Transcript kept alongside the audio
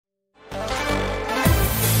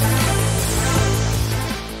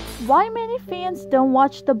why many fans don't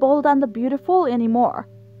watch The Bold and the Beautiful anymore.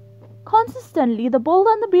 Consistently, The Bold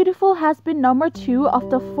and the Beautiful has been number 2 of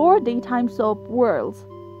the 4 daytime soap worlds.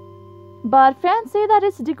 But fans say that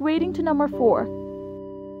it's degrading to number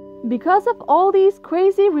 4. Because of all these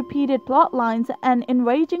crazy repeated plot lines and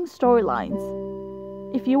enraging storylines.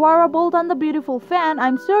 If you are a Bold and the Beautiful fan,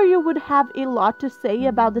 I'm sure you would have a lot to say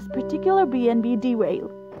about this particular B&B derail.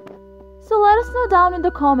 So let us know down in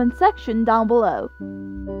the comment section down below.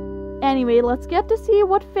 Anyway, let's get to see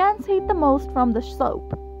what fans hate the most from the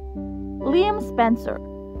soap. Liam Spencer.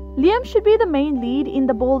 Liam should be the main lead in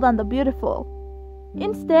The Bold and the Beautiful.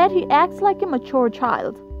 Instead, he acts like a mature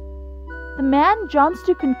child. The man jumps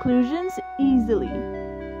to conclusions easily,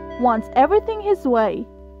 wants everything his way,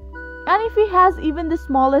 and if he has even the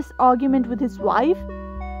smallest argument with his wife,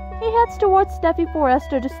 he heads towards Steffy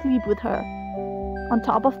Forrester to sleep with her. On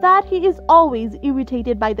top of that, he is always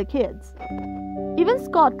irritated by the kids. Even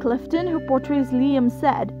Scott Clifton, who portrays Liam,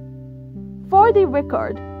 said, "For the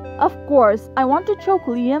record, of course, I want to choke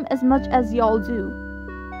Liam as much as y'all do.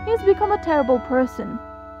 He's become a terrible person,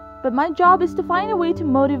 but my job is to find a way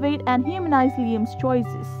to motivate and humanize Liam's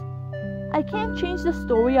choices. I can't change the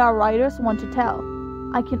story our writers want to tell.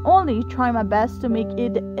 I can only try my best to make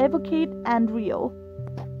it evocate and real."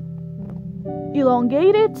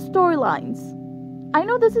 Elongated storylines. I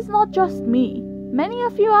know this is not just me. Many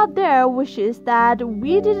of you out there wishes that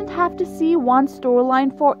we didn't have to see one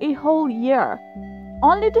storyline for a whole year,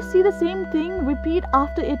 only to see the same thing repeat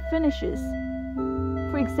after it finishes.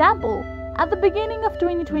 For example, at the beginning of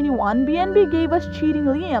 2021, B&B gave us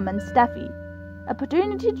Cheating Liam and Steffy, a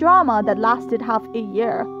paternity drama that lasted half a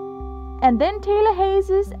year, and then Taylor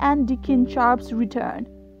Hayes' and Deacon Sharp's return.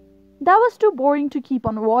 That was too boring to keep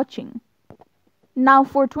on watching. Now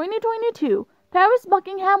for 2022, Paris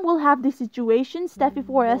Buckingham will have the situation Steffy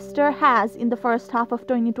Forrester has in the first half of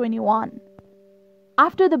 2021.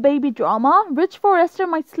 After the baby drama, Rich Forrester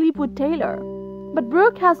might sleep with Taylor, but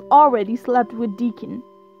Brooke has already slept with Deacon,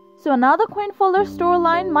 so another Quinn Fuller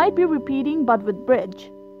storyline might be repeating but with Bridge.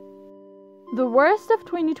 The worst of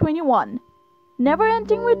 2021.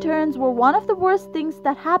 Never-ending returns were one of the worst things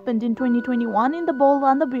that happened in 2021 in The Bold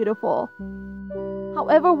and the Beautiful.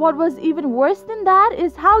 However, what was even worse than that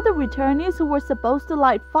is how the returnees who were supposed to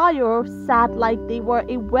light fire sat like they were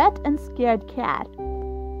a wet and scared cat.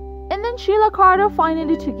 And then Sheila Carter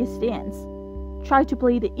finally took a stance, tried to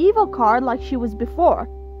play the evil card like she was before,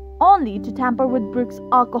 only to tamper with Brooke's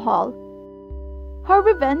alcohol. Her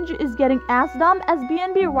revenge is getting as dumb as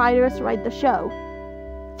B&B writers write the show.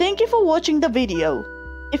 Thank you for watching the video.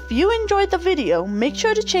 If you enjoyed the video, make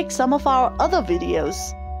sure to check some of our other videos.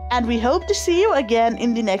 And we hope to see you again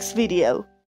in the next video.